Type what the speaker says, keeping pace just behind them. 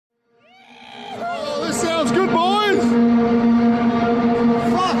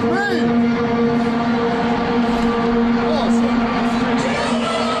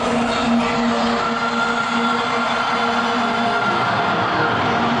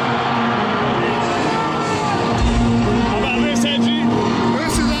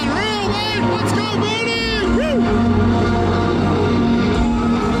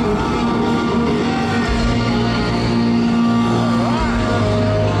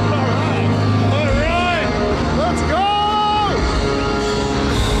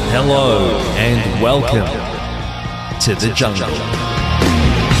Hello and welcome to the jungle.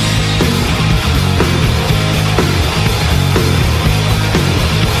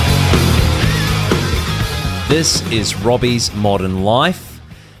 This is Robbie's Modern Life.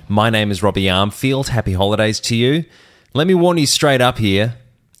 My name is Robbie Armfield. Happy holidays to you. Let me warn you straight up here,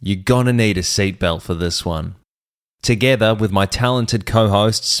 you're gonna need a seatbelt for this one. Together with my talented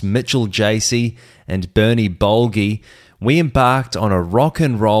co-hosts Mitchell Jacey and Bernie Bolge, we embarked on a rock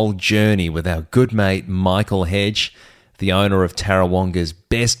and roll journey with our good mate Michael Hedge, the owner of Tarrawonga's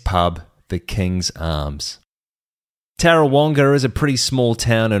best pub, the King's Arms. Tarrawonga is a pretty small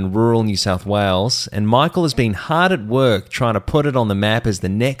town in rural New South Wales, and Michael has been hard at work trying to put it on the map as the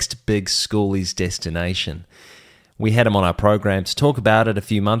next big schoolies destination. We had him on our program to talk about it a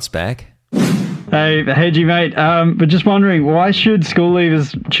few months back. Hey, Hedgie, mate. But just wondering, why should school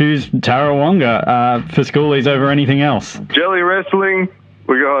leavers choose Tarrawonga for schoolies over anything else? Jelly wrestling,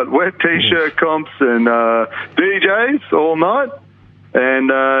 we got wet t-shirt comps and DJs all night. And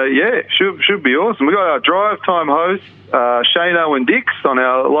should be awesome. We got our drive time hosts, Shano and Dix on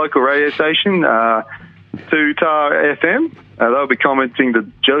our local radio station, 2TAR FM. They'll be commenting the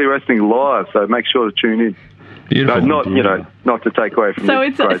Jelly Wrestling live, so make sure to tune in. Beautiful. Not to take away from. So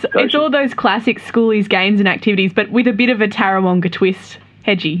it's all those classic schoolies games and activities, but with a bit of a Tarrawonga twist,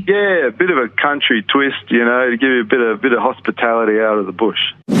 Hedgie. Yeah, a bit of a country twist, to give you a bit of hospitality out of the bush.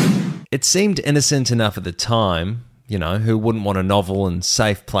 It seemed innocent enough at the time. Who wouldn't want a novel and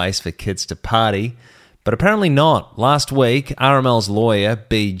safe place for kids to party? But apparently not. Last week, RML's lawyer,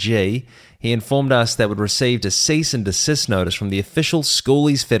 BG, he informed us that we'd received a cease and desist notice from the official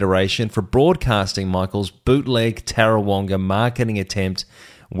Schoolies Federation for broadcasting Michael's bootleg Tarrawonga marketing attempt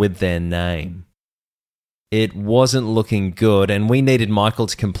with their name. It wasn't looking good, and we needed Michael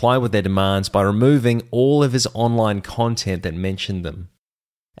to comply with their demands by removing all of his online content that mentioned them.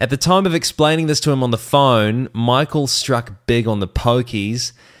 At the time of explaining this to him on the phone, Michael struck big on the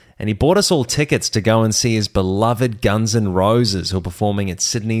pokies, and he bought us all tickets to go and see his beloved Guns N' Roses, who are performing at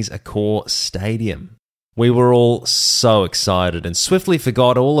Sydney's Accor Stadium. We were all so excited and swiftly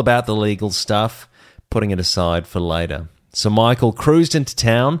forgot all about the legal stuff, putting it aside for later. So Michael cruised into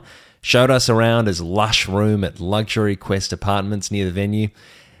town, showed us around his lush room at Luxury Quest Apartments near the venue,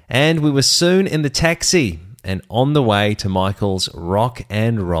 and we were soon in the taxi and on the way to Michael's rock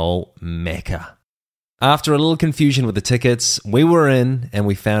and roll mecca. After a little confusion with the tickets, we were in and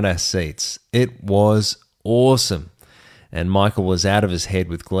we found our seats. It was awesome. And Michael was out of his head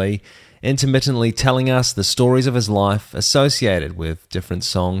with glee, intermittently telling us the stories of his life associated with different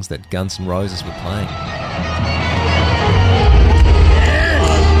songs that Guns N' Roses were playing.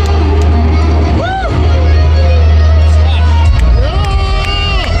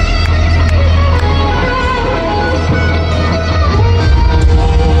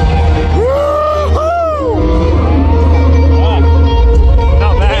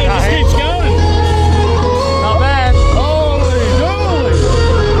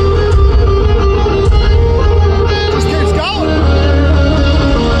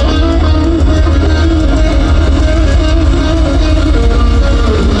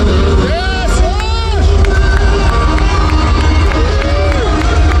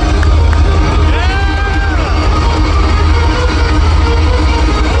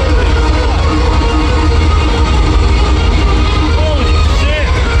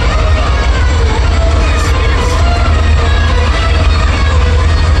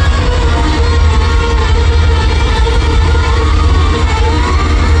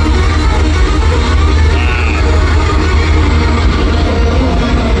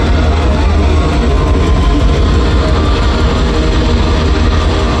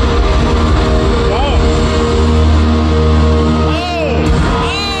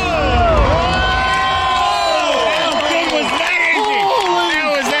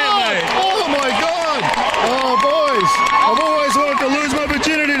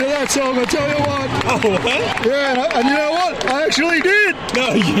 song, I'll tell you what. Oh, what? Yeah, and you know what? I actually did.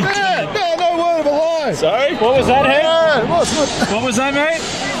 No, you didn't. No word of a lie. Sorry? What was that, Hank? Yeah, What was that, mate?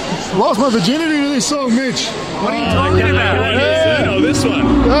 lost my virginity to this song, Mitch. What are you talking about? Yeah. No, this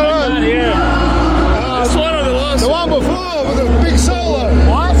one. Right. This one or the last The one? one before with the big solo.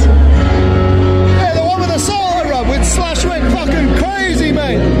 What? Yeah, the one with the solo rub with Slash went fucking crazy,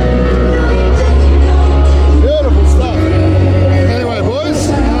 mate. Beautiful stuff. Anyway, boys.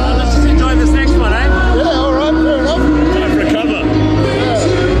 Let's just enjoy this next one, eh? Yeah, all right, fair enough. Time for a cover. Yeah.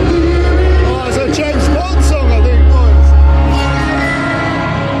 Oh, it's a James Bond song, I think, boys.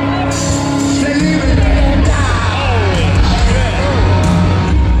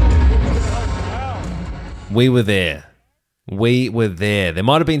 We were there. We were there. There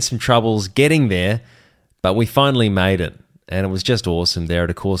might have been some troubles getting there, but we finally made it. And it was just awesome there at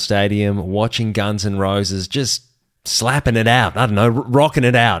Accor Stadium, watching Guns N' Roses just slapping it out. I don't know, rocking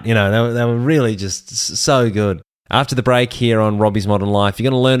it out. You know, they were really just so good. After the break here on Robbie's Modern Life, you're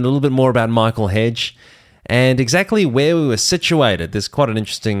going to learn a little bit more about Michael Hedge and exactly where we were situated. There's quite an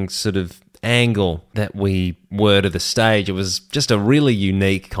interesting sort of angle that we were to the stage. It was just a really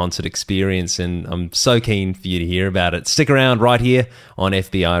unique concert experience, and I'm so keen for you to hear about it. Stick around right here on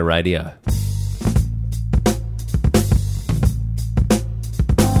FBI Radio.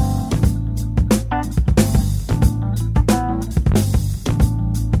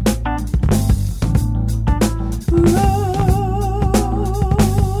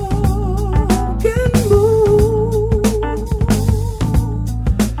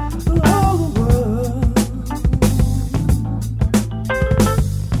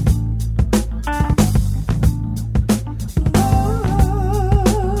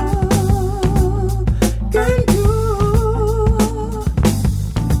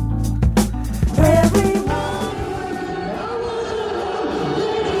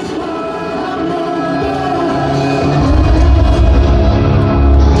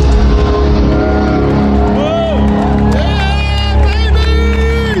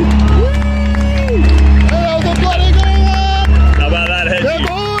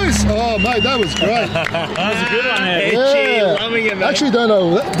 Actually, don't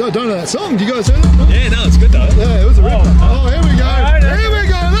know that song. Do you guys know that? Yeah, no, it's good though. Yeah, it was a rip. Oh, here we go. Here we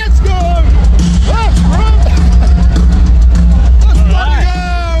go. Let's go. Let's run. Let's bloody go.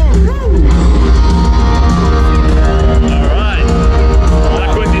 All right.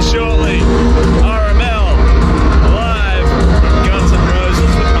 Back with you shortly. RML live. Guns N'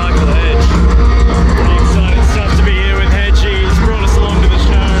 Roses with Michael Hedge. Pretty exciting stuff to be here with Hedge. He's brought us along to the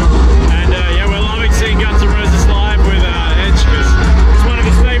show, and yeah, we're loving seeing Guns N' Roses live with Hedge because it's one of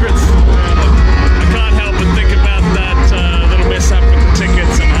his favourites. I can't help but think about that little mess up with the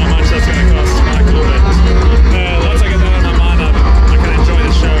tickets and how much that's going to cost Michael. But once I get that out of my mind, I can enjoy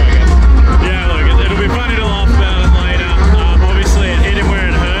the show, I guess. Yeah, look, it'll be funny to laugh about it later. Obviously, it hit him where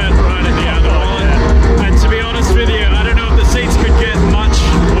it hurt, right in the other one. And to be honest with you, I don't know if the seats could get much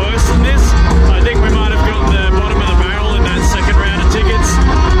worse than this. I think we might have got the bottom of the barrel in that second round of tickets.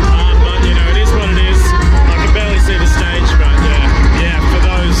 But, you know, it is what it is. I can barely see the stage, but yeah, for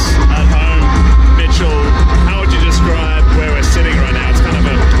those at home, Mitchell, how would you describe where we're sitting right now? It's kind of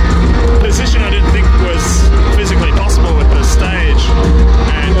a position I didn't think was physically possible with the stage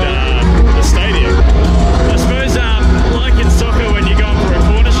and the stadium. I suppose, like in soccer when you go for a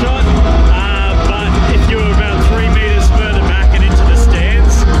corner shot, but if you were about 3 meters further back and into the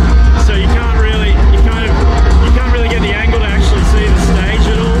stands, so you can't really get the angle to actually see the stage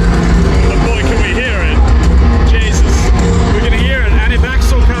at all. But boy, can we hear it! Jesus, we can hear it. And if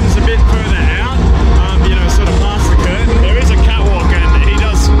Axel comes a bit further out, you know, sort of past the curtain, there is a catwalk, and he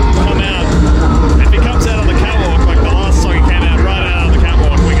does come out. If he comes out on the catwalk, like the last song he came out right out on the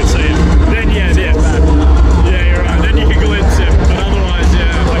catwalk, we can see him. Then yeah, you're right. Then you can glimpse him, but otherwise,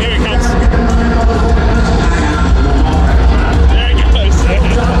 yeah. Well, here he comes. There he goes.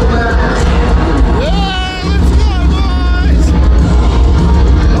 Yeah, let's go, boys.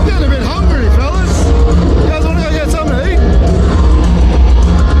 I'm getting a bit hungry, fellas. You guys want to go get something to eat?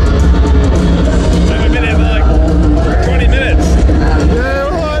 We've been here for like 20 minutes. Yeah,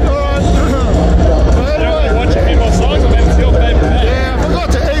 all right. We're watching a few more songs and then still pay for that. Yeah, I forgot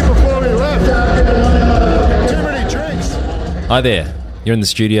to eat before we left. Too many drinks. Hi there. You're in the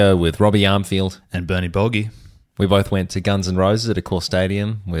studio with Robbie Armfield. And Bernie Boggy. We both went to Guns N' Roses at Accor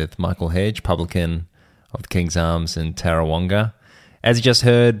Stadium with Michael Hedge, publican of the King's Arms and Tarrawonga. As you just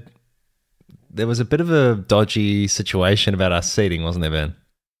heard, there was a bit of a dodgy situation about our seating, wasn't there, Ben?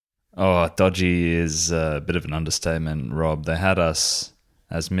 Oh, dodgy is a bit of an understatement, Rob. They had us,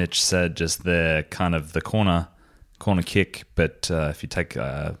 as Mitch said, just there, kind of the corner kick, but if you take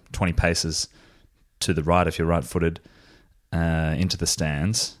 20 paces to the right, if you're right-footed, into the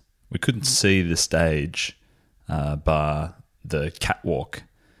stands, we couldn't see the stage bar the catwalk.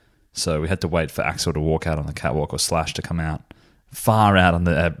 So we had to wait for Axel to walk out on the catwalk or Slash to come out far out on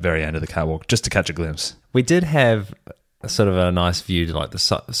the very end of the catwalk just to catch a glimpse. We did have a sort of a nice view to like the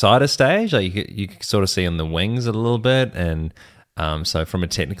side of stage. Like you could sort of see on the wings a little bit, and so from a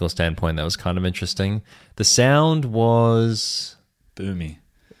technical standpoint, that was kind of interesting. The sound was Boomy.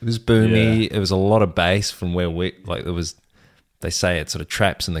 It was boomy. Yeah. It was a lot of bass from where we like. It was. They say it sort of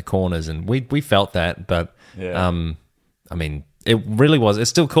traps in the corners, and we felt that. But I mean, it really was.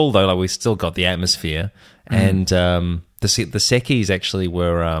 It's still cool though. Like we still got the atmosphere, and the Sekis actually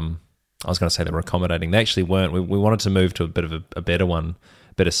were I was going to say they were accommodating. They actually weren't. We wanted to move to a bit of a better one,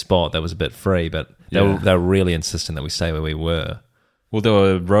 better spot that was a bit free, but they were really insistent that we stay where we were. Well, there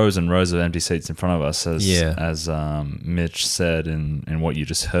were rows and rows of empty seats in front of us, as Mitch said in what you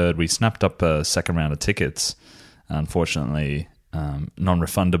just heard. We snapped up a second round of tickets, unfortunately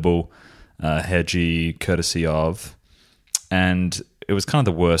non-refundable, Hedgie, courtesy of, and it was kind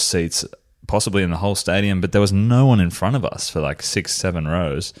of the worst seats possibly in the whole stadium, but there was no one in front of us for like 6-7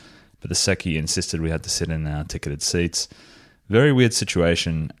 rows, but the Secchi insisted we had to sit in our ticketed seats. Very weird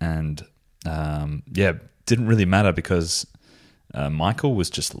situation, and didn't really matter because Michael was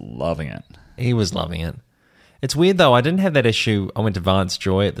just loving it. He was loving it. It's weird though, I didn't have that issue. I went to Vance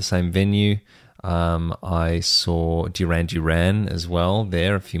Joy at the same venue. I saw Duran Duran as well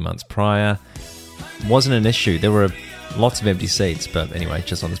there a few months prior. Wasn't an issue. There were lots of empty seats, but anyway,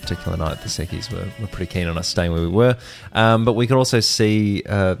 just on this particular night, the Secchies were pretty keen on us staying where we were. But we could also see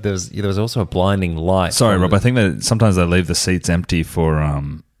there was also a blinding light. Sorry, Rob, I think that sometimes they leave the seats empty for...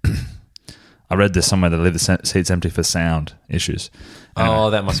 I read this somewhere, they leave the seats empty for sound issues. Oh,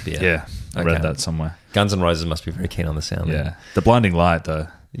 that must be it. Yeah, I read that somewhere. Guns N' Roses must be very keen on the sound. Yeah. The blinding light, though.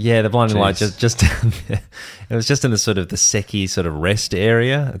 Yeah, the blinding light just down there. It was just in the sort of the Secchi sort of rest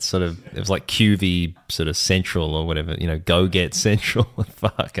area. It was like QV sort of central or whatever, Go Get Central.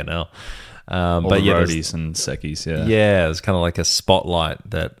 Fucking hell. All but the yeah, roadies and Secchies, yeah. Yeah, it was kind of like a spotlight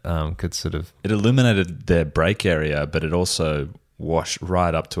that could sort of... It illuminated their break area, but it also washed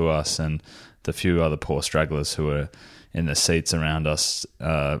right up to us and the few other poor stragglers who were in the seats around us,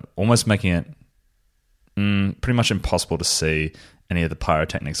 almost making it pretty much impossible to see any of the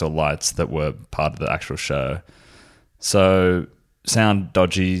pyrotechnics or lights that were part of the actual show. So sound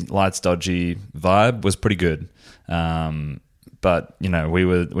dodgy, lights dodgy, vibe was pretty good. But, we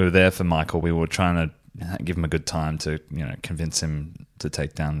were there for Michael. We were trying to give him a good time to, convince him to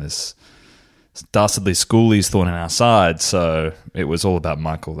take down this dastardly schoolies thorn in our side. So it was all about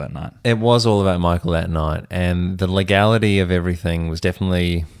Michael that night. It was all about Michael that night. And the legality of everything was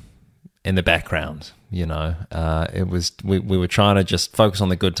definitely in the background. It was we were trying to just focus on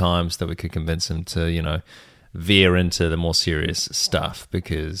the good times that we could convince him to, veer into the more serious stuff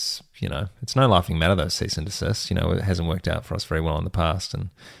because, it's no laughing matter, those cease and desists. It hasn't worked out for us very well in the past and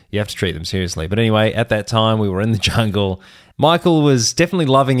you have to treat them seriously. But anyway, at that time, we were in the jungle. Michael was definitely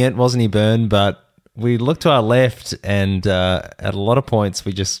loving it, wasn't he, Bern? But we looked to our left and at a lot of points,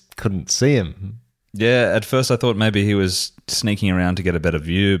 we just couldn't see him. Yeah, at first I thought maybe he was sneaking around to get a better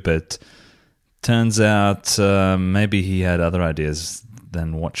view, but turns out maybe he had other ideas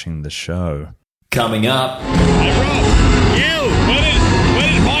than watching the show. Coming up. Hey, Rob, where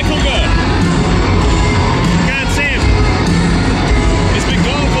did Michael go? Can't see him. He's been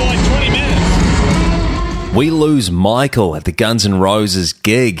gone for like 20 minutes. We lose Michael at the Guns N' Roses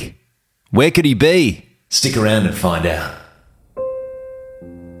gig. Where could he be? Stick around and find out.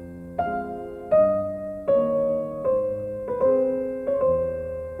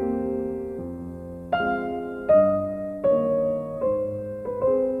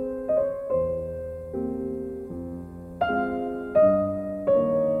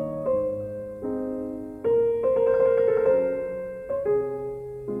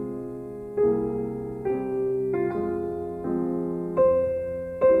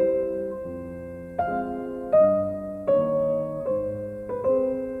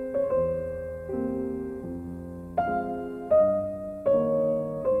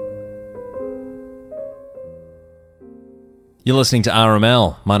 You're listening to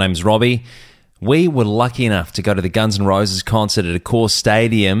RML. My name's Robbie. We were lucky enough to go to the Guns N' Roses concert at Accor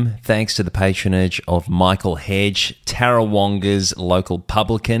Stadium thanks to the patronage of Michael Hedge, Tarrawonga's local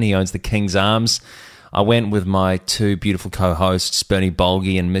publican. He owns the King's Arms. I went with my two beautiful co-hosts, Bernie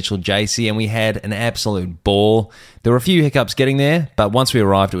Bolge and Mitchell Jacey, and we had an absolute ball. There were a few hiccups getting there, but once we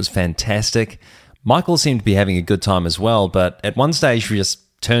arrived, it was fantastic. Michael seemed to be having a good time as well, but at one stage, we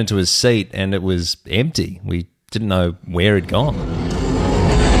just turned to his seat and it was empty. We didn't know where he'd gone.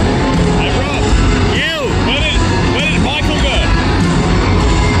 Hey, Rob, where did Michael go?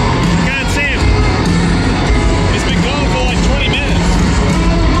 Can't see him. He's been gone for like 20 minutes.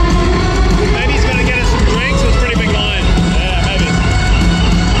 Maybe he's going to get us some drinks. It was a pretty big line. Yeah, maybe.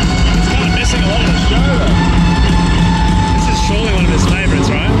 He's kind of missing a lot of the show, though. This is surely one of his favourites,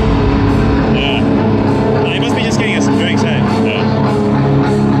 right? Yeah. No, he must be just getting us some drinks, hey? Yeah.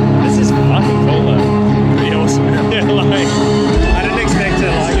 This is fucking cool, though. Pretty awesome. Yeah, like, I didn't expect to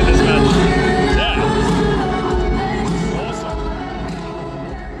like it this much. Yeah.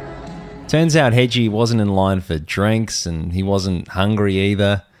 Awesome. Turns out Hedgie wasn't in line for drinks and he wasn't hungry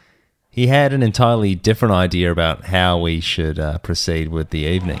either. He had an entirely different idea about how we should proceed with the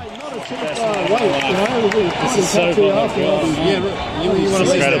evening. Not a This is so fun. This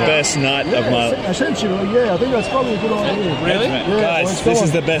is the best night of my life. Essentially, yeah, I think that's probably a good idea. Really? Guys, this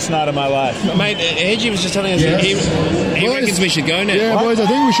is the best night of my life. Mate, Hedgie was just telling us he reckons we should go now. Yeah, boys, I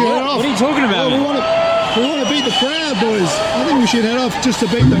think we should head off. What are you talking about? We want to beat the crowd, boys. I think we should head off just to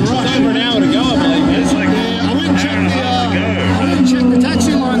beat the rush. Over an hour to go, I believe. It's like I went and checked the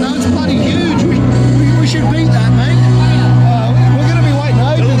taxi line, though. It's bloody huge. We should beat that, mate. We're going to be waiting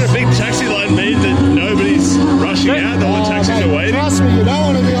doesn't a ages. big taxi line mean that nobody's rushing out? All the taxis mate, are waiting. Trust me, you don't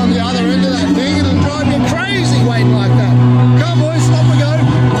want to be on the other end of that thing. It'll drive you crazy waiting like that. Come on, boys, stop and go.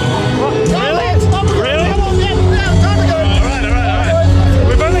 Really? Stop and go. Really? Come on, yeah, time to go. All right.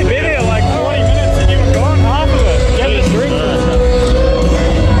 We've only been here like 40 minutes and you were gone half of it. Get a drink.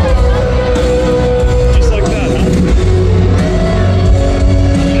 Just like that, huh?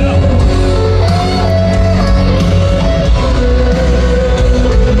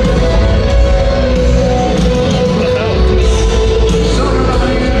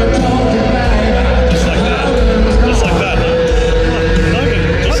 Just like that. Just like that, huh? Logan,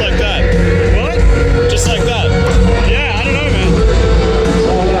 just like that. What? Just like that. Yeah, I don't know, man.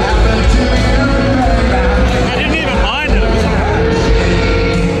 I didn't even mind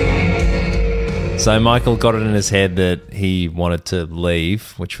it. So Michael got it in his head that he wanted to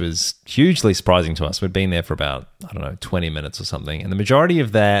leave, which was hugely surprising to us. We'd been there for about, 20 minutes or something. And the majority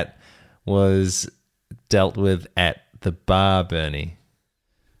of that was dealt with at the bar, Bernie.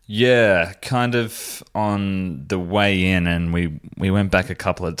 Yeah, kind of on the way in, and we went back a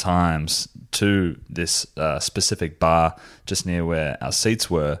couple of times to this specific bar just near where our seats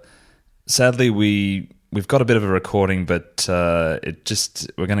were. Sadly, we've got a bit of a recording, but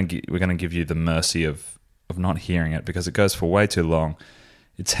we're gonna give you the mercy of not hearing it because it goes for way too long.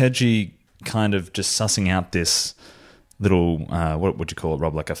 It's Hedgie kind of just sussing out this little what would you call it,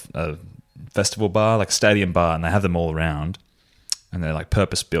 Rob? Like a festival bar, like a stadium bar, and they have them all around. And they're like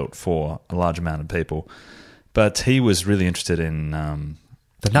purpose built for a large amount of people. But he was really interested in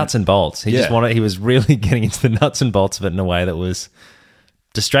The nuts and bolts. He was really getting into the nuts and bolts of it in a way that was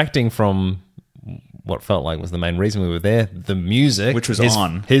distracting from what felt like was the main reason we were there. The music, which was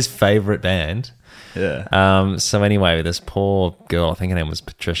his favorite band. Yeah. So anyway, this poor girl, I think her name was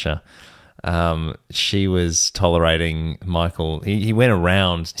Patricia. She was tolerating Michael. He went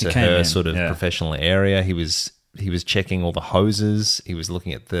around to her sort of professional area. He was checking all the hoses. He was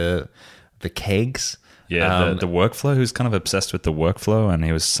looking at the kegs. Yeah, the workflow. He was kind of obsessed with the workflow, and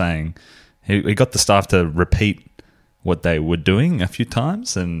he was saying he got the staff to repeat what they were doing a few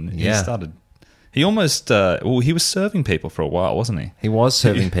times, and he started. He almost he was serving people for a while, wasn't he? He was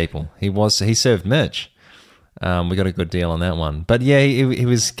serving people. He served Mitch. We got a good deal on that one, but yeah, he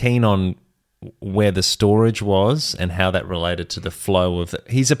was keen on where the storage was and how that related to the flow of the.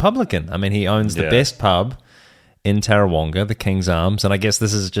 He's a publican. I mean, he owns the best pub in Tarrawonga, the King's Arms, and I guess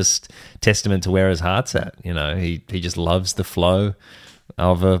this is just testament to where his heart's at. You know, he just loves the flow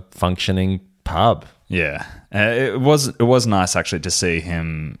of a functioning pub. Yeah, it was nice actually to see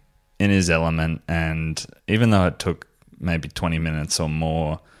him in his element, and even though it took maybe 20 minutes or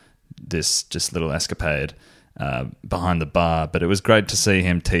more, this just little escapade behind the bar, but it was great to see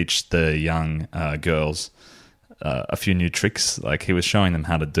him teach the young girls a few new tricks. Like he was showing them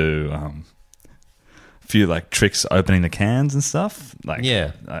how to do few like tricks opening the cans and stuff, like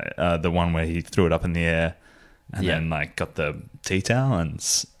the one where he threw it up in the air and then like got the tea towel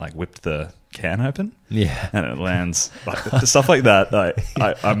and like whipped the can open and it lands, like stuff like that.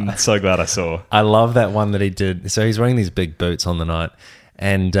 I'm so glad I saw. I love that one that he did. So he's wearing these big boots on the night,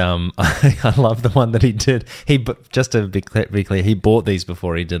 and I love the one that he did. Just to be clear, he bought these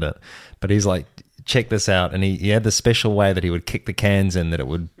before he did it, but he's like, check this out, and he had the special way that he would kick the cans in that it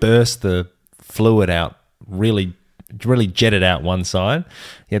would burst the fluid out, really jet it out one side.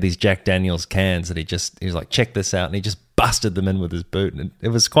 He had these Jack Daniels cans that he was like, check this out, and he just busted them in with his boot, and it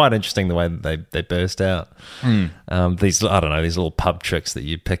was quite interesting the way that they burst out. These little pub tricks that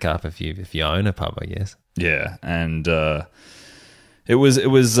you pick up if you own a pub, I guess. Yeah, and it was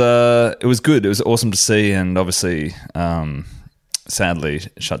good. It was awesome to see, and obviously sadly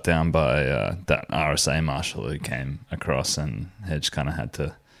shut down by that RSA marshal who came across, and Hedge kind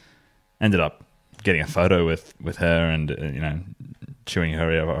of ended up getting a photo with her and chewing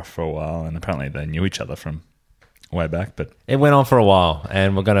her ear off for a while, and apparently they knew each other from way back. But it went on for a while,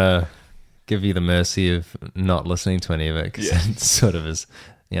 and we're gonna give you the mercy of not listening to any of it because it sort of is,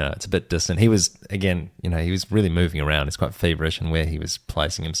 it's a bit distant. He was he was really moving around. He's quite feverish in where he was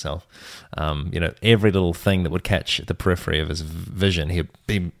placing himself. Every little thing that would catch the periphery of his vision, he'd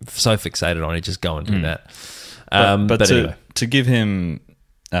be so fixated on. He'd just go and do that. But anyway. to give him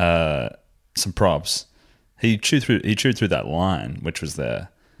some props. He chewed through that line, which was there.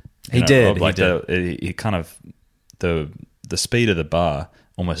 He did. He did. He kind of the speed of the bar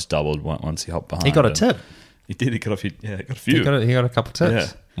almost doubled once he hopped behind. He got a tip. He did. He got a few. Yeah, he got a few. He got a couple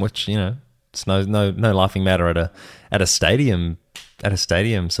tips, which it's no laughing matter at a stadium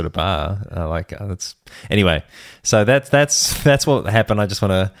sort of bar. That's anyway. So that's what happened. I just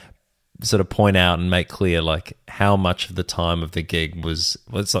want to sort of point out and make clear like how much of the time of the gig was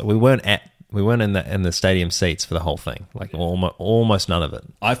like we weren't in the stadium seats for the whole thing, like almost none of it.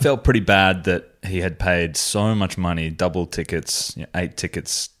 I felt pretty bad that he had paid so much money, double tickets, 8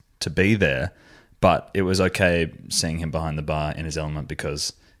 tickets to be there, but it was okay seeing him behind the bar in his element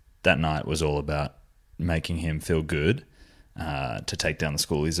because that night was all about making him feel good to take down the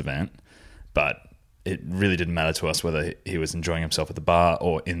Schoolies event. But it really didn't matter to us whether he was enjoying himself at the bar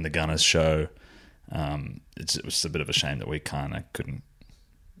or in the Gunners show. It was a bit of a shame that we kind of couldn't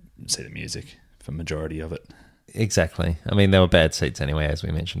see the music for majority of it. Exactly. I mean, there were bad seats anyway, as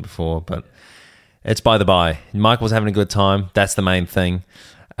we mentioned before, but it's by the by. Michael was having a good time. That's the main thing.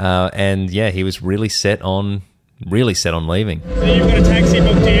 And yeah, he was really set on leaving. So you've got a taxi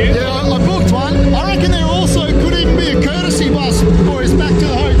booked to you? Yeah, I booked one. I reckon there also could even be a courtesy bus for us back to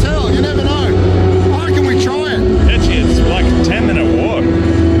the hotel. You never know. I reckon we try it. Actually, it's like a 10-minute walk.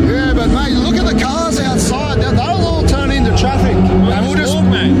 Yeah, but mate, look at the cars outside. They'll all turn into traffic. And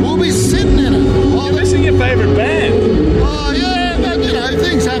we'll be sitting in it. You're missing your favourite band. Oh, yeah, but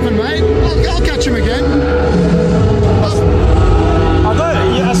things happen, mate. I'll catch him again.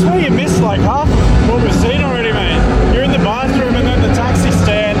 I swear you missed like half what we've seen already, mate. You're in the bathroom and then the taxi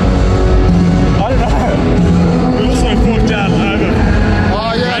stand. I don't know. We also walked out over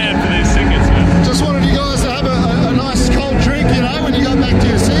paying for these tickets, man. Just wanted you guys to have a nice cold drink, when you go back to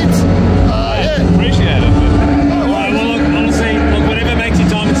your seats. Yeah. Appreciate it. Well, look, honestly, whatever makes your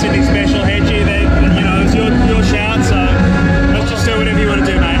time in Sydney special, Hedgie, it's your shout, so let's just do whatever you want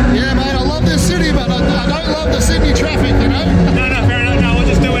to do, mate. Yeah, mate, I love this city, but I don't love the Sydney traffic, No, fair enough. No, we'll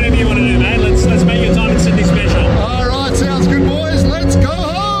just do whatever you want to do, mate. Let's make your time in Sydney special. All right, sounds good, boys. Let's go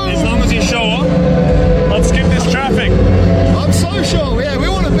home. As long as you're sure, let's skip this traffic. I'm so sure. Yeah, we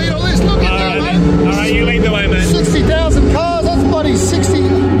want to beat all this. Look at that, mate. All right, you lead the way, mate. 60,000 cars. That's bloody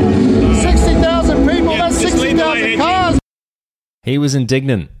 60,000 people. That's 60,000 cars. He was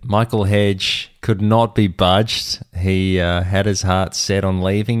indignant. Michael Hedge could not be budged. He had his heart set on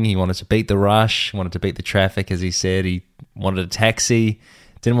leaving. He wanted to beat the rush, wanted to beat the traffic, as he said. He wanted a taxi,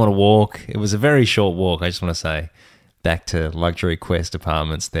 didn't want to walk. It was a very short walk, I just want to say, back to Luxury Quest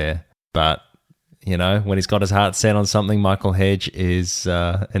Apartments there. But, when he's got his heart set on something, Michael Hedge is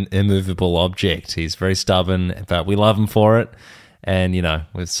an immovable object. He's very stubborn, but we love him for it. And,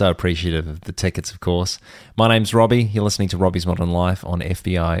 we're so appreciative of the tickets, of course. My name's Robbie. You're listening to Robbie's Modern Life on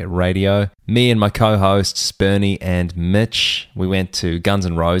FBI Radio. Me and my co-hosts, Bernie and Mitch, we went to Guns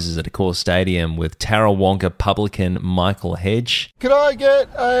N' Roses at Accor Stadium with Tarrawonga publican Michael Hedge. Could I get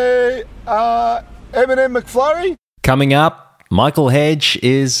a M&M McFlurry? Coming up, Michael Hedge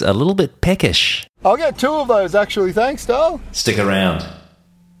is a little bit peckish. I'll get 2 of those, actually. Thanks, Dale. Stick around.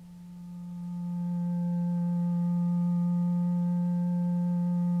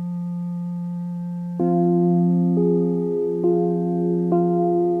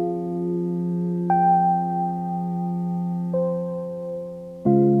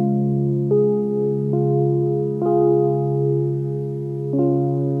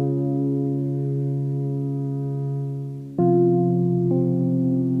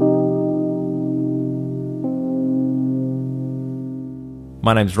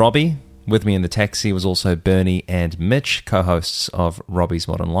 My name's Robbie. With me in the taxi was also Bernie and Mitch, co-hosts of Robbie's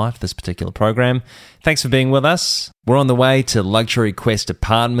Modern Life, this particular program. Thanks for being with us. We're on the way to Luxury Quest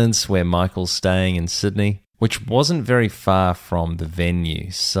Apartments, where Michael's staying in Sydney, which wasn't very far from the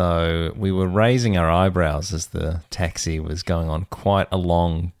venue. So we were raising our eyebrows as the taxi was going on quite a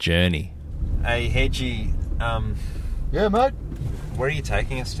long journey. Hey, Hedgie, Yeah, mate. where are you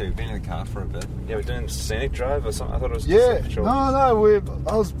taking us to? We've been in the car for a bit. Yeah, we're doing scenic drive or something. I thought it was Yeah. No, I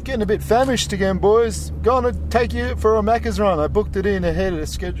was getting a bit famished again, boys. Going to take you for a Macca's run. I booked it in ahead of the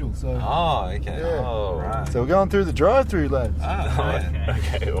schedule. So, Oh, okay. Yeah. Oh, right. so we're going through the drive-through, lads.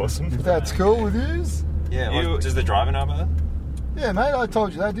 Okay, awesome. If that's cool with yous. Yeah, does the driver know about that? Yeah, mate, I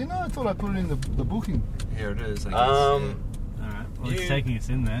told you that, didn't I? I thought I put it in the booking. Here it is, I guess. Alright, well, he's taking us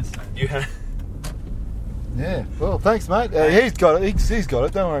in there, so. You have... Yeah, well, thanks, mate. He's got it. He's got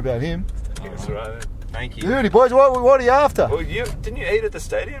it. Don't worry about him. That's right. Thank you. Beauty, boys. What are you after? Well, didn't you eat at the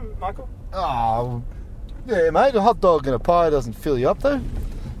stadium, Michael? Oh, yeah, mate. A hot dog and a pie doesn't fill you up, though.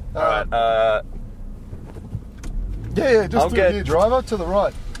 Alright, Yeah, just I'll through get- here, driver, to the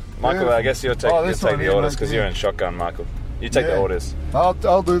right. Michael, Beautiful. I guess you'll take, Oh, you'll this take one the here, orders mate, because yeah. you're in shotgun, Michael. You take the Yeah. orders.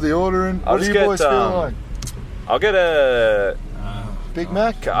 I'll do the ordering. I'll What do just you boys get, feel like? I'll get a Big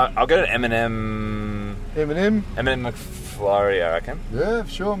Mac? I'll get an M&M M&M? McFlurry, I reckon. Yeah,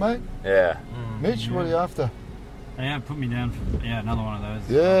 sure, mate. Yeah. Mitch, what are you after? Yeah, put me down for another one of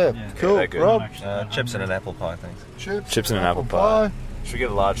those. Yeah, cool. they're good. Rob? Chips and an apple pie, thanks. Chips and an apple pie. Should we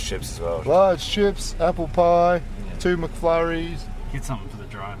get large chips as well? Large chips, apple pie, 2 McFlurries. Get something for the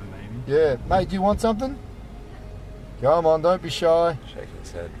driver, maybe. Yeah. Mate, do you want something? Come on, don't be shy. Shaking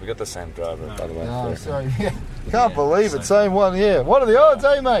his head. We got the same driver, by the way. No, sorry. Can't believe it. Same one, yeah. What are the odds,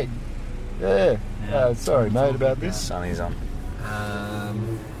 eh, mate? Yeah. Sorry, mate, about this. Sunny's on.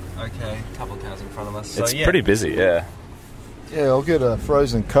 Okay, couple of cars in front of us. It's pretty busy, yeah. Yeah, I'll get a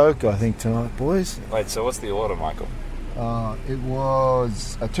frozen Coke, I think, tonight, boys. Wait, so what's the order, Michael? It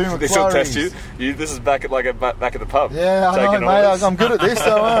was a 2 McFlurries. This will test you. This is back at back at the pub. Yeah, I know, Taking mate. orders. I'm good at this,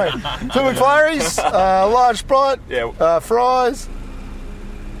 don't worry. 2 McFlurries, large Sprite, fries.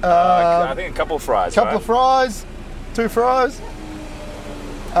 I think a couple of fries. Couple right? of fries, 2 fries.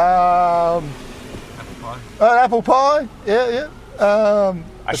 Apple pie. Yeah.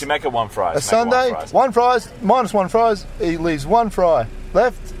 Actually, make it one fries. A sundae, one fries, minus 1 fries. He leaves 1 fry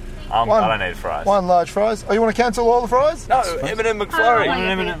left. I don't need fries. 1 large fries. Oh, you want to cancel all the fries? No, M&M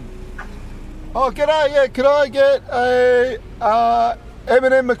McFlurry. Oh, g'day. Yeah, could I get a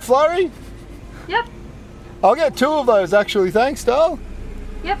M&M McFlurry? Yep. I'll get 2 of those, actually. Thanks, Dale.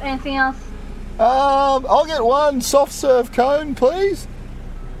 Yep. Anything else? I'll get 1 soft serve cone, please.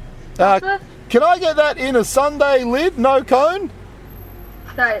 Can I get that in a sundae lid, no cone?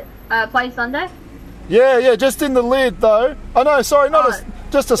 So, play Sunday? Yeah, just in the lid though. Oh no, sorry, not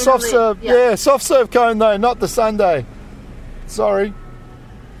just a soft serve. Yeah, soft serve cone though, not the sundae. Sorry.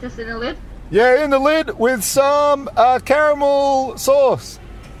 Just in the lid? Yeah, in the lid with some caramel sauce.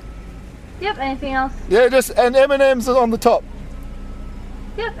 Yep. Anything else? Yeah, just and M&M's on the top.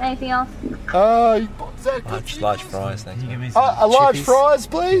 Yep. Anything else? Large fries, thanks. A large fries,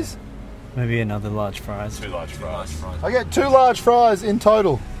 please. Maybe another large fries. 2 large fries. I get 2 large fries in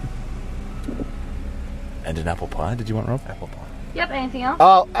total. And an apple pie. Did you want, Rob? Apple pie. Yep. Anything else?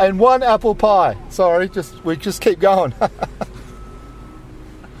 Oh, and 1 apple pie. Sorry, we just keep going. Do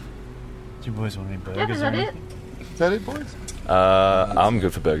you boys want any burgers? Yep. Is that it? Is that it, boys? I'm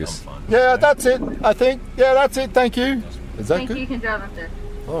good for burgers. Yeah, that's it. I think. Yeah, that's it. Thank you. Is that Thank good? you. You can drive up there.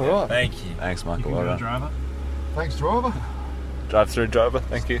 All right. Thank you. Thanks, Michael. You Well can go, done. driver. Thanks, driver. Drive through driver.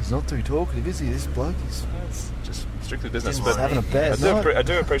 Thank you. He's not too talkative, is he? This bloke is Just strictly business. He's But having a bad night. I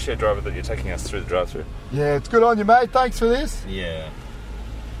do appreciate, driver, that you're taking us through the drive-through. Yeah, it's good on you, mate. Thanks for this. Yeah.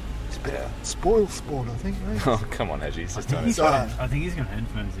 It's a bit of spoil sport, I think, mate. Oh, come on, Edgy. He's just doing He's it. got, I think he's got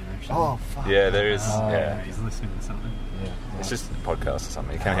headphones in actually. Oh, fuck. Yeah, there is. Oh, yeah. he's listening to something. It's just a podcast or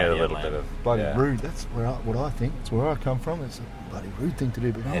something. You can hear a little bit of. Bloody yeah. rude. That's what I think. It's where I come from. It's a bloody rude thing to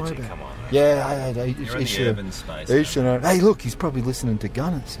do, but don't worry Edgy, about come on. Yeah, You're in the urban space. He should know. Hey, look, he's probably listening to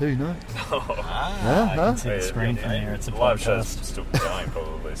Gunners. Who knows? I can see the screen from here. It's a live show's podcast. still going,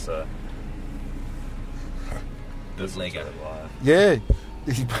 probably. So. Good Lego. Yeah,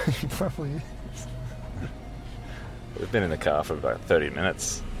 he probably is. We've been in the car for about 30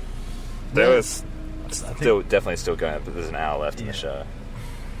 minutes. There was definitely still going, but there's an hour left in the show.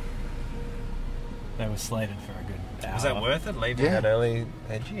 They were slated for a good hour. Was that worth it, leaving that early,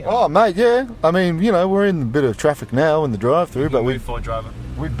 Edgy? Oh, mate, yeah. I mean, we're in a bit of traffic now in the drive-through, but we driver.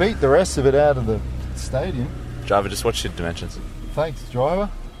 We beat the rest of it out of the stadium. Driver, just watch your dimensions. Thanks, driver.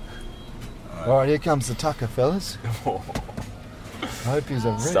 All right, here comes the Tucker, fellas. I hope he's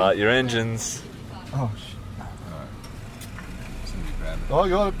ready. Start your engines. Oh, shit. I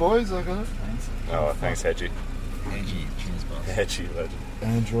got it, boys. I got it. Thanks. Oh, thanks, Hedgie. Hedgie, cheers, boss. Hedgie, legend.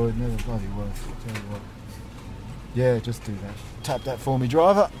 Android never bloody works. Tell you what. Yeah, just do that. Tap that for me,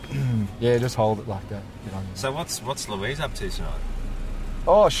 driver. Yeah, just hold it like that. Get on. So what's Louise up to tonight?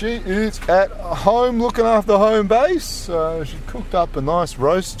 Oh, she is at home looking after home base. She cooked up a nice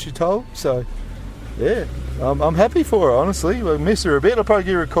roast, she told. So, yeah, I'm happy for her, honestly. I miss her a bit. I'll probably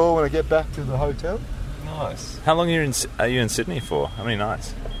give her a call when I get back to the hotel. Nice. How long are you in Sydney for? How many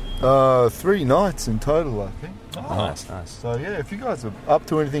nights? 3 nights in total, I think. Oh, nice. So, yeah, if you guys are up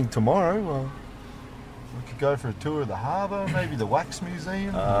to anything tomorrow, we could go for a tour of the harbour, maybe the Wax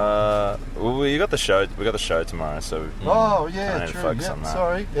Museum. Well, you got the show. We got the show tomorrow, so. Oh, yeah, need to true. focus Yeah, on that.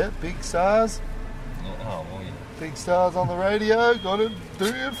 sorry. Yeah, big stars. Oh, well, yeah. Big stars on the radio. Got to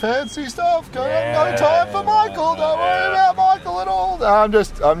do your fancy stuff. No time for Michael. Don't worry about Michael at all. No, I'm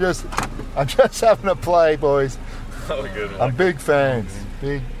just having a play, boys. Oh, good. I'm big fans.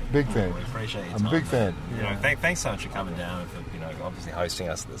 Big Big fan. We appreciate your I'm a time, big fan. You know, thanks so much for coming down and for obviously hosting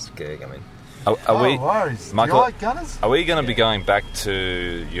us at this gig. I mean, Are we, No worries. Michael, You like Gunners? are we going to be going back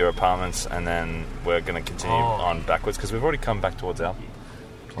to your apartments and then we're going to continue Oh. on backwards? Because we've already come back towards our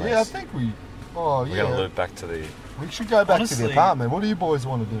place. Yeah, I think we. Oh, We're yeah. going to loop back to the... We should go back to Honestly- the apartment. What do you boys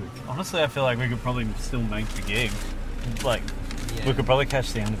want to do? Honestly, I feel like we could probably still make the gig. Like, we could probably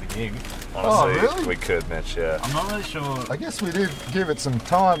catch the end of the gig. Honestly, really? we could, Mitch, yeah. I'm not really sure. I guess we did give it some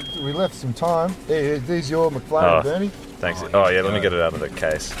time. We left some time. There's your McFlurry, Oh. Bernie. Thanks. Oh, yeah, let me get it out of the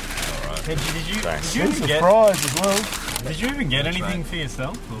case. Hey, did you Thanks. even Some get? fries as well. Did you even get anything for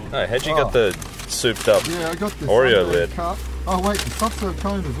yourself? Or? No, had you Oh. got the souped up Yeah, I got the Oreo Sunday lid? cup. Oh wait, the soft serve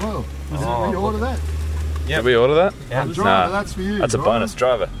cone as well. Did we order that? Did we order that? Yeah. Driver, Nah, that's for you. That's a driver. bonus.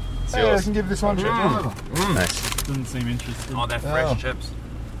 Driver. It's Hey, I yours. can give this one to the driver. Nice. Doesn't seem interested. they're fresh Oh. chips.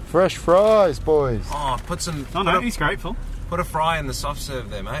 Fresh fries, boys. Oh, put No, he's grateful. a fry in the soft serve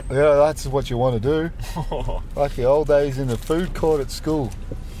there, mate. Yeah, that's what you want to do. Like the old days in the food court at school.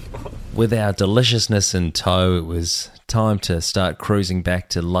 With our deliciousness in tow, it was time to start cruising back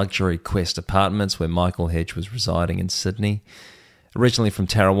to Luxury Quest Apartments where Michael Hedge was residing in Sydney. Originally from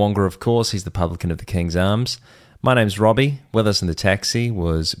Tarrawonga, of course, he's the publican of the King's Arms. My name's Robbie. With us in the taxi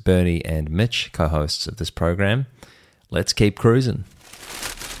was Bernie and Mitch, co-hosts of this program. Let's keep cruising.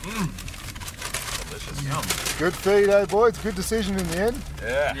 Delicious. Yum. Good feed, eh, boys? Good decision in the end.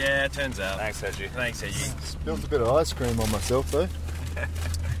 Yeah. Yeah, it turns out. Thanks, Hedgie. Thanks, Edgy. Spilled a bit of ice cream on myself, though.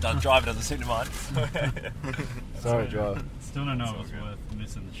 Driver doesn't seem to mind. Sorry, driver. Still don't know if it was worth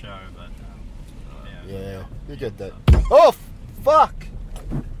missing the show, but Yeah, you get that. Oh, fuck!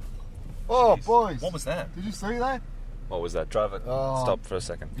 Oh, boys. What was that? Did you see that? What was that? Driver, Oh. stop for a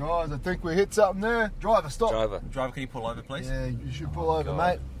second. Guys, I think we hit something there. Driver, stop. Driver. Driver, can you pull over, please? Yeah, you should pull over, God.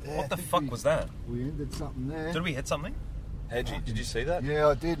 mate. Yeah, What the I think fuck was that? We ended something there. Did we hit something? Hedgie, did you see that? Yeah,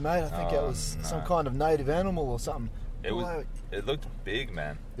 I did, mate. I think that Oh, was no. some kind of native animal or something. It Pull was. over. It looked big,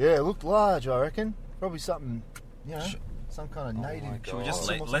 man. Yeah, it looked large, I reckon. Probably something, you know, some kind of native. my God. Should we just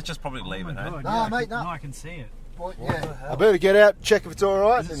possum or let's just probably leave it, eh? God, Nah, I mate, can, nah. no, I can see it. something. Yeah, I better get out, check if it's all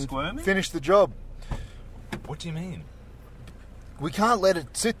right, Is it and squirming? finish the job. What do you mean? We can't let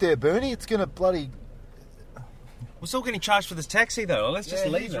it sit there, Bernie. It's gonna bloody. We're still getting charged for this taxi, though. Let's just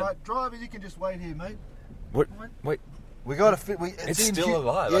leave he's it. right. Driver, you can just wait here, mate. What? Wait. We got to fit. It's still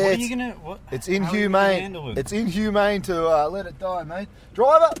alive. Yeah, Like, What are it's, you gonna? What? it's how are you gonna inhumane. handle it? It's inhumane to let it die, mate.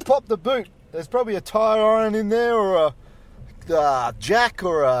 Driver, pop the boot. There's probably a tire iron in there, or a jack,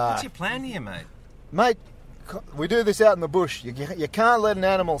 or a What's your plan here, mate? mate. We do this out in the bush. You can't let an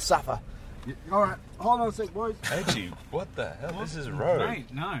animal suffer. All right, hold on a sec, boys. Hedgie, what the hell? This is road.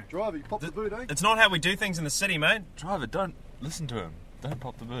 Mate, no. Driver, you pop the boot, eh? It's not how we do things in the city, mate. Driver, don't listen to him. Don't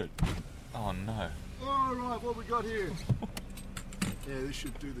pop the boot. Oh no. All right, what we got here? Yeah, this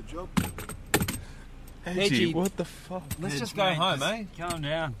should do the job. Hedgie, what the fuck? Let's Hedge, just go home, eh? Calm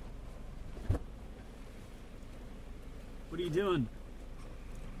down. What are you doing?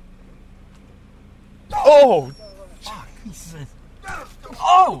 Oh!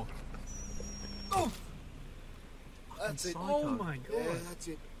 Oh! That's it. Oh my god. Yeah, that's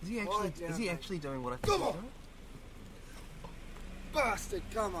it. Is he actually- is he actually doing what I Come on. Bastard,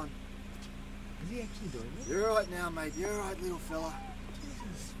 come on. Is he actually doing it? You're right now, mate. You're right, little fella.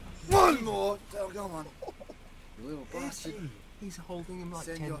 One more. Oh, come on. You little bastard. He's holding him like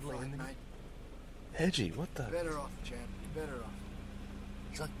Send you off tenderly. right, and then mate. Hedgie, what the? Better off, champ. Better off.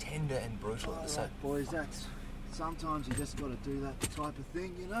 he's like tender and brutal at the same. Alright, boys, that's... Sometimes you just got to do that type of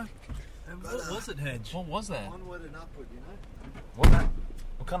thing, you know? What was it, Hedge? What was that? Onward and upward, you know?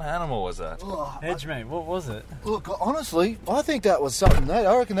 What kind of animal was that? Oh, Hedge, mate, what was it? look, honestly, I think that was something, mate.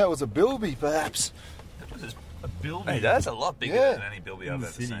 I reckon that was a bilby, perhaps. A building. Hey, that's a lot bigger Yeah. than any bilby In I've the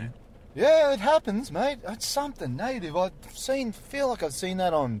ever city. seen. Yeah, it happens, mate. It's something native. Feel like I've seen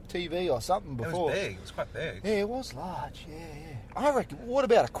that on TV or something It before. was big. It was quite big. Yeah, it was large. Yeah. I reckon. What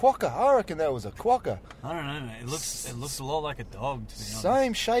about a quokka? I reckon that was a quokka. I don't know, mate. It looks a lot like a dog, to be honest.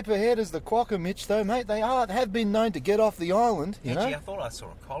 Same shape of head as the quokka, Mitch. Though, mate, they have been known to get off the island. You Actually, know, I thought I saw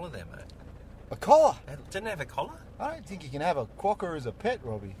a collar there, mate. a collar. Didn't it have a collar? I don't think you can have a quokka as a pet,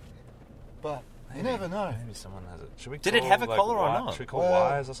 Robbie. But you never know. Maybe someone has it. Should we? Did it call, have a like, collar or wi- not? Should we call Well,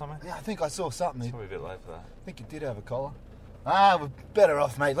 wires or something? Yeah, I think I saw something. It's I probably a bit late for that. think it did have a collar. We're better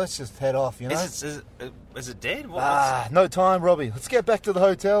off, mate. Let's just head off. You know. Is it dead? No time, Robbie. Let's get back to the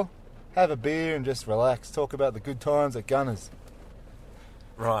hotel, have a beer, and just relax. Talk about the good times at Gunners.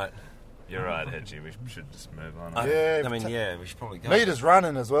 Right. You're right, Hedgie. We should just move on. Yeah, I mean, yeah, we should probably go. Meter's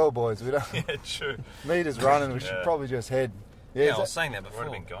running as well, boys. We don't. yeah, true. Meter's running. We should Yeah. probably just head. Yeah, is I was that- saying that We've before.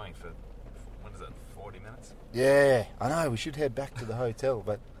 already been going for, what is it, 40 minutes? yeah, I know. We should head back to the hotel,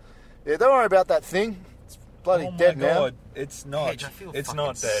 but Yeah, don't worry about that thing. It's bloody dead now. It's not. Hedge, I feel it's fucking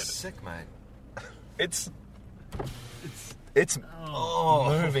not dead. sick, mate. It's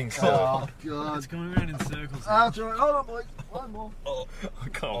Moving still. Oh, God. It's going around in circles. Hold on, boys. One more. I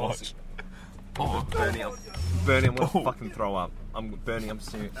can't watch. Bernie, I'm gonna fucking throw up. Bernie, I'm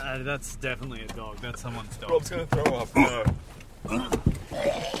serious. That's definitely a dog. That's someone's dog. Rob's gonna throw up. No.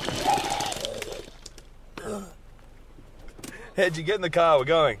 Hedgie, get in the car. We're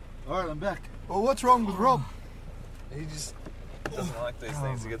going. All right, I'm back. Well, what's wrong with Rob? He just doesn't like these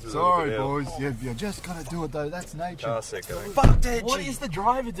things. He gets a Sorry, little boys. You just gotta do it though. That's nature. Car sick, I think. Fuck Hedgie. What is the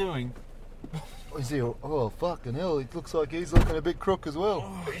driver doing? Is he? Oh, fucking hell! It looks like he's looking a bit crook as well.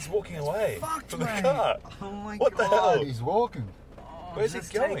 He's walking away from the mate. car. Oh my What the hell? He's walking. Where's he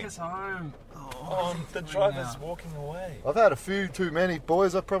Just going? Take us home. The driver's walking away. I've had a few too many,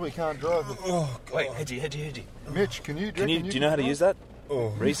 boys. I probably can't drive. But Wait, Hedgie. Mitch, can you? Do you know how to use that?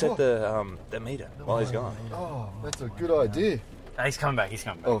 Reset the meter while he's gone. Oh, that's a good idea. He's coming back. He's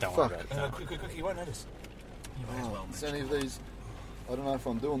coming back. Oh, Don't fuck. worry about it. Quick, he won't notice. Is any of these? I don't know if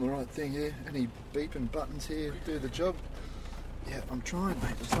I'm doing the right thing here. Any beeping buttons here do the job? Yeah, I'm trying,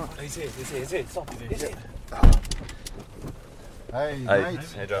 mate. I'm trying. He's here. Stop. He's here. Hey, Hey,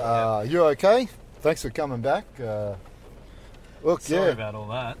 mate. driver, You okay? Thanks for coming back. Look, Sorry yeah. about all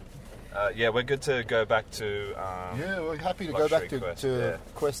that. Yeah, we're good to go back to. Yeah, we're happy to go back Luxury Quest, to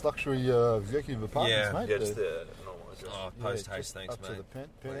Quest Luxury Executive Apartments, mate. just the normal address. Oh, post haste, just thanks, up to mate. the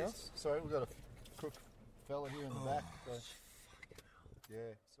penthouse. Sorry, we've got a crook fella here in the back. So. Yeah,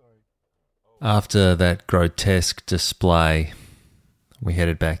 sorry. After that grotesque display, we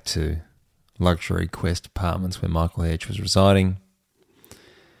headed back to Luxury Quest Apartments where Michael Hedge was residing.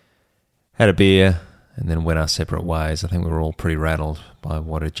 Had a beer and then went our separate ways. I think we were all pretty rattled by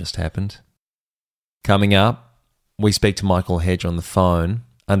what had just happened. Coming up, we speak to Michael Hedge on the phone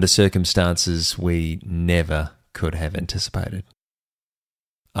under circumstances we never could have anticipated.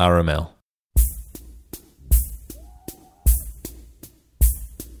 RML.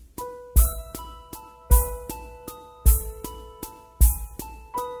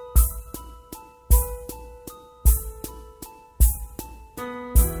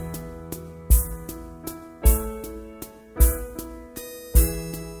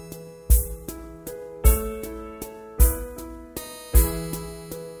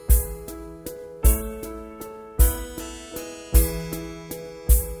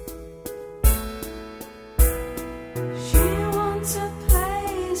 She wants a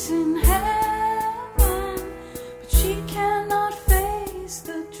place in heaven, but she cannot face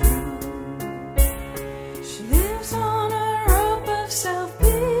the truth. She lives on a rope of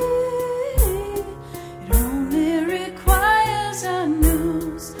self-pity. It only requires a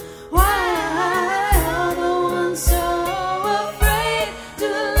noose. Why are the ones so afraid to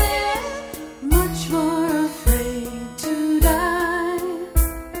live, much more afraid to die?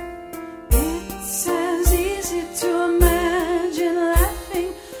 It's as easy to imagine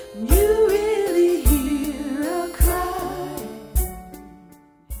laughing when you really hear a cry.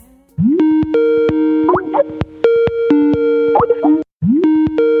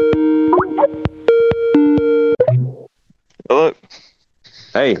 Hello.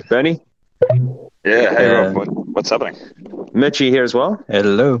 Hey, Bernie. Yeah, hey Rob, what's happening? Mitchie here as well.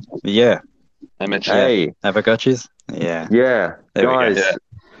 Hello. Yeah. Hey Mitch. Hey. Have I got you? Yeah. Yeah. There we go. Guys,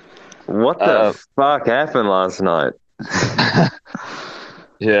 what the fuck happened last night?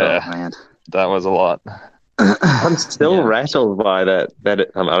 Yeah, Oh, man. that was a lot. I'm still rattled by that. I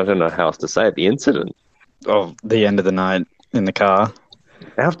don't know how else to say it. The incident. Oh, the end of the night in the car.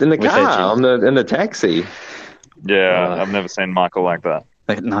 Out in the With car, in the taxi. Yeah, I've never seen Michael like that.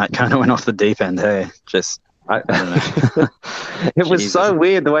 That night kind of went off the deep end, hey? Just, I don't know. It was so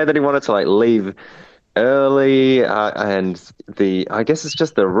weird the way that he wanted to leave early, and I guess it's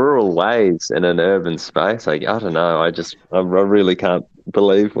just the rural ways in an urban space. I don't know. I really can't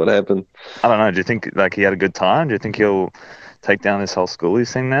believe what happened. I don't know. Do you think he had a good time? Do you think he'll take down this whole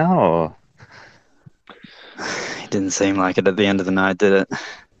schoolies thing now, or? It didn't seem like it at the end of the night, did it?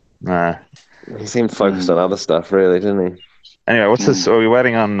 No. He seemed focused on other stuff, really, didn't he? Anyway, what's this? Are we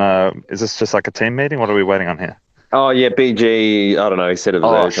waiting on? Is this just like a team meeting? What are we waiting on here? Oh yeah, BG. I don't know. He said it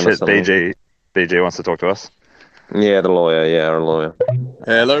was Oh urgent or shit, something. BG wants to talk to us. Yeah, the lawyer. Yeah, our lawyer.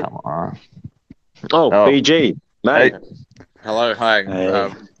 Hello. Come on. Oh, BG, mate. Hey. Hello. Hi.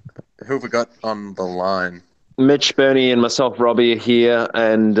 Hey. Who have we got on the line? Mitch, Bernie, and myself, Robbie, are here,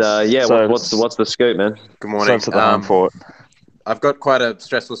 and what's the scoop, man? Good morning. So to the home fort. I've got quite a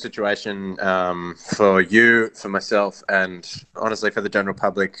stressful situation for you, for myself, and honestly for the general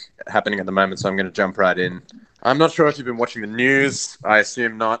public happening at the moment, so I'm going to jump right in. I'm not sure if you've been watching the news. I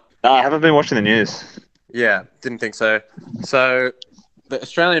assume not. No, I haven't been watching the news. Yeah, didn't think so. So, the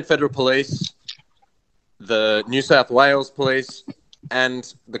Australian Federal Police, the New South Wales Police,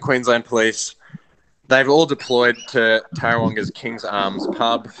 and the Queensland Police, they've all deployed to Tarawonga's King's Arms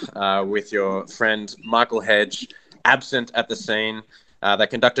pub with your friend Michael Hedge absent at the scene. They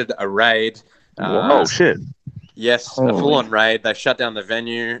conducted a raid. Oh, shit. Yes, a full-on raid. They shut down the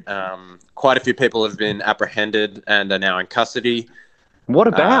venue. Quite a few people have been apprehended and are now in custody. What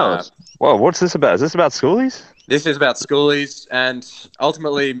about? Whoa, what's this about? Is this about schoolies? This is about schoolies, and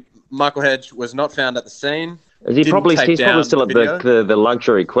ultimately, Michael Hedge was not found at the scene. He's probably still at the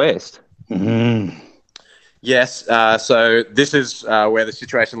luxury quest. Mm-hmm. Yes, so this is where the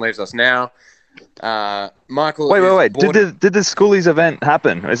situation leaves us now. Michael. Wait. Did the schoolies event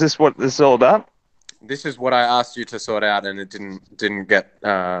happen? Is this what this is all about? This is what I asked you to sort out, and it didn't get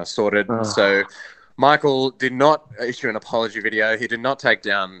sorted. So Michael did not issue an apology video. He did not take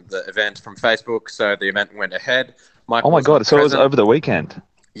down the event from Facebook, so the event went ahead. Michael Oh my God! So it was over the weekend.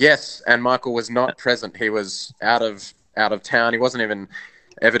 Yes, and Michael was not present. He was out of town. He wasn't even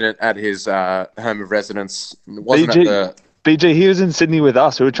evident at his home of residence. BG, he was in Sydney with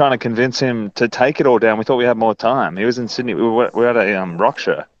us. We were trying to convince him to take it all down. We thought we had more time. He was in Sydney. We were at a rock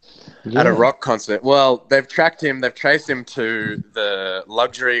show. At a rock concert. Well, they've tracked him. They've traced him to the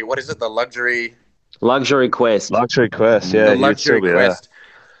luxury. What is it? The luxury quest. Luxury quest. Yeah, the luxury quest.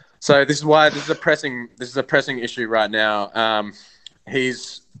 So this is why this is a pressing issue right now.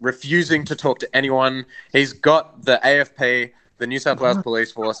 He's refusing to talk to anyone. He's got the AFP, the New South Wales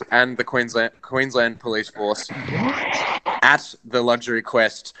Police Force, and the Queensland Police Force at the luxury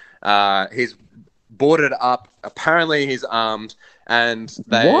quest. He's boarded up. Apparently, he's armed, and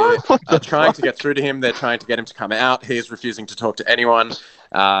they are trying to get through to him. They're trying to get him to come out. He's refusing to talk to anyone.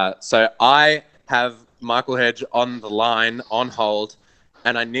 So I have Michael Hedge on the line, on hold,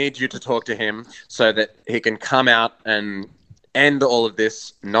 and I need you to talk to him so that he can come out and end all of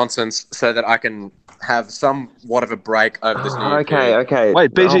this nonsense so that I can have somewhat of a break over this new Okay.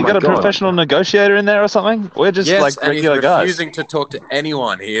 Wait, BG, you got a professional negotiator in there or something? We're just like regular and he's guys. refusing to talk to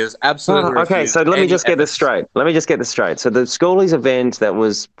anyone. He is absolutely refused. So let me just get this straight. So the schoolies event that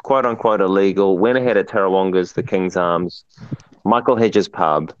was quote unquote illegal went ahead at Tarawonga's, the King's Arms, Michael Hedges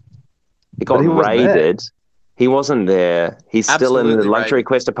pub. It got raided. He wasn't there. He's still in the luxury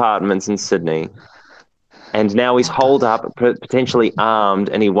quest apartments in Sydney. And now he's holed up, potentially armed,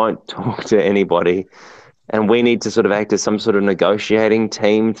 and he won't talk to anybody. And we need to sort of act as some sort of negotiating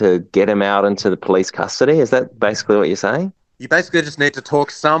team to get him out into the police custody. Is that basically what you're saying? You basically just need to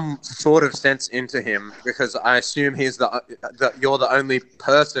talk some sort of sense into him, because I assume he's you're the only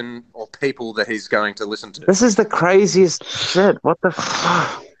person or people that he's going to listen to. This is the craziest shit. What the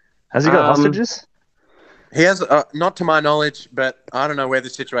fuck? Has he got hostages? He has, not to my knowledge, but I don't know where the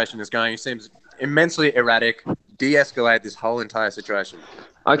situation is going. He seems immensely erratic. De-escalate this whole entire situation.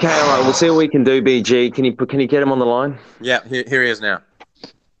 Okay, all right. We'll see what we can do, BG. Can you get him on the line? Yeah, here he is now.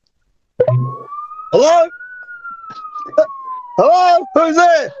 Hello? Hello? Who's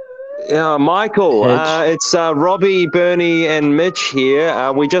there? Yeah, Michael. It's Robbie, Bernie, and Mitch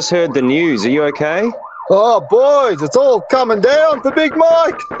here. We just heard the news. Are you okay? Oh, boys, it's all coming down for Big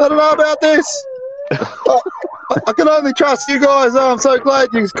Mike. I don't know about this. I can only trust you guys. I'm so glad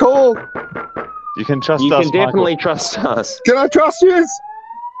you called. You can trust us, You can definitely Michael. trust us. Can I trust you?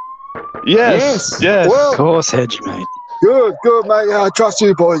 Yes. Well, Of course, Hedge, mate. Good, mate. Yeah, I trust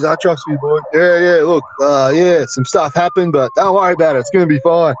you, boys. I trust you, boys. Yeah. Look, some stuff happened, but don't worry about it. It's going to be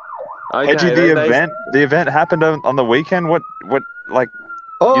fine. Okay, Hedgie, the event happened on the weekend. What like?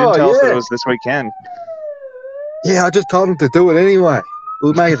 Oh, you didn't tell us that yeah. it was this weekend. Yeah, I just told them to do it anyway.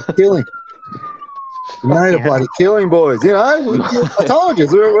 We'll make it a killing. We made a bloody killing, boys. You know, I told you,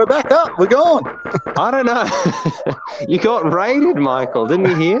 we're back up. We're gone. I don't know. You got raided, Michael. Didn't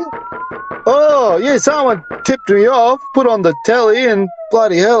you hear? Oh, yeah, someone tipped me off, put on the telly, and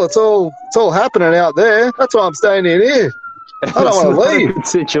bloody hell, it's all happening out there. That's why I'm staying in here. I don't want to leave. Good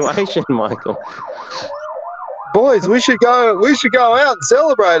situation, Michael. Boys, we should go out and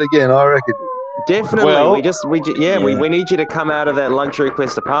celebrate again, I reckon. Definitely. Well, we need you to come out of that luxury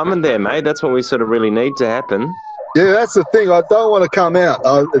quest apartment there, mate. That's what we sort of really need to happen. Yeah, that's the thing. I don't want to come out.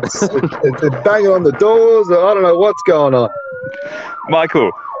 It's banging on the doors. I don't know what's going on.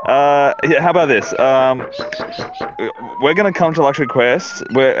 Michael, how about this? We're going to come to Luxury Quest.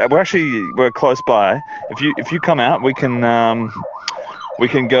 We're close by. If you come out, we can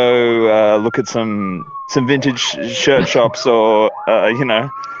go look at some vintage shirt shops, or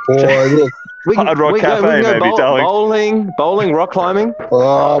Boy, look, Hard Rock we Cafe, can go maybe, darling. bowling, rock climbing.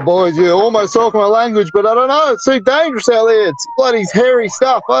 Oh, boys, you're almost talking my language, but I don't know. It's too dangerous out there. It's bloody hairy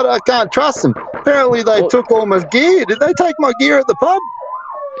stuff. I can't trust them. Apparently, they took all my gear. Did they take my gear at the pub?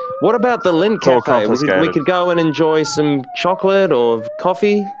 What about the Lint all Cafe? We could go and enjoy some chocolate or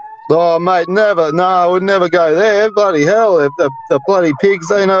coffee. Oh, mate, never. No, I would never go there. Bloody hell. The bloody pigs,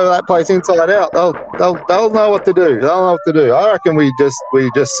 they know that place inside out. They'll know what to do. They'll know what to do. I reckon we just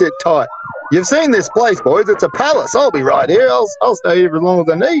sit tight. You've seen this place, boys. It's a palace. I'll be right here. I'll stay here as long as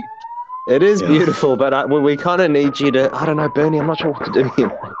I need. It is beautiful, but we kind of need you to, I don't know, Bernie, I'm not sure what to do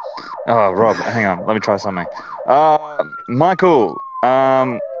here. Oh, Rob, hang on. Let me try something. Michael,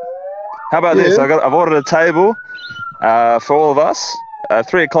 how about this? I've ordered a table for all of us.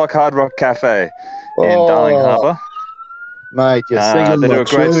 3 o'clock Hard Rock Cafe in Darling Harbour. Mate, you're singing they do my a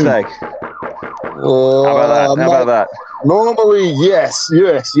great tune. steak. Oh, How about that? Normally, yes.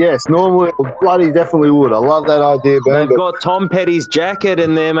 Normally, bloody definitely would. I love that idea, Ben. They've got Tom Petty's jacket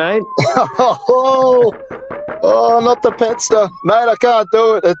in there, mate. Oh, not the pet stuff. Mate, I can't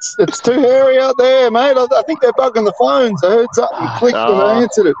do it. It's too hairy out there, mate. I think they're bugging the phones. I heard something clicked and I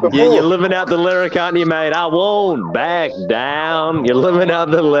answered it before. You're living out the lyric, aren't you, mate? I won't back down. You're living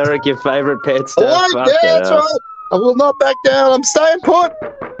out the lyric, your favourite pet stuff. I won't, yeah, that's right. I will not back down. I'm staying put.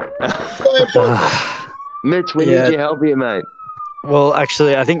 Mitch, we need your help here, mate. Well,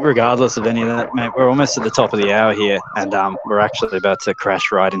 actually, I think regardless of any of that, mate, we're almost at the top of the hour here, and we're actually about to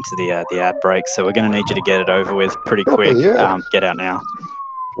crash right into the ad break, so we're going to need you to get it over with pretty quick. Get out now.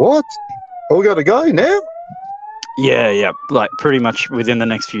 What? Oh, we got to go now? Yeah, like pretty much within the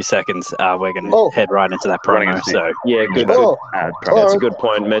next few seconds, we're going to head right into that promo. So yeah, good. That's a good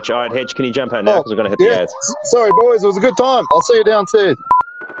point, Mitch. All right, Hedge, can you jump out now? Because we're going to hit the ads. Sorry, boys. It was a good time. I'll see you downstairs.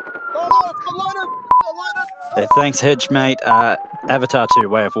 Thanks, Hedge, mate. Avatar 2,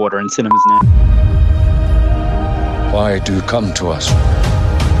 Way of Water in cinemas now. Why do you come to us?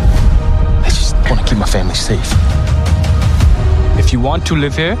 I just want to keep my family safe. If you want to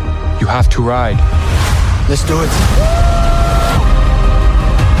live here, you have to ride. Let's do it.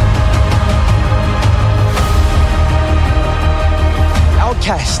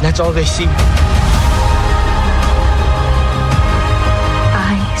 Outcasts, that's all they see.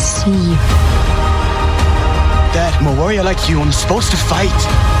 I see you. Dad, I'm a warrior like you. I'm supposed to fight.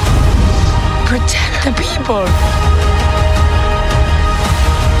 Protect the people.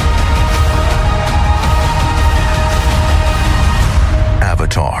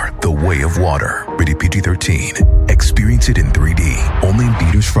 Avatar, The Way of Water. Rated PG-13. Experience it in 3D. Only in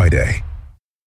theaters Friday.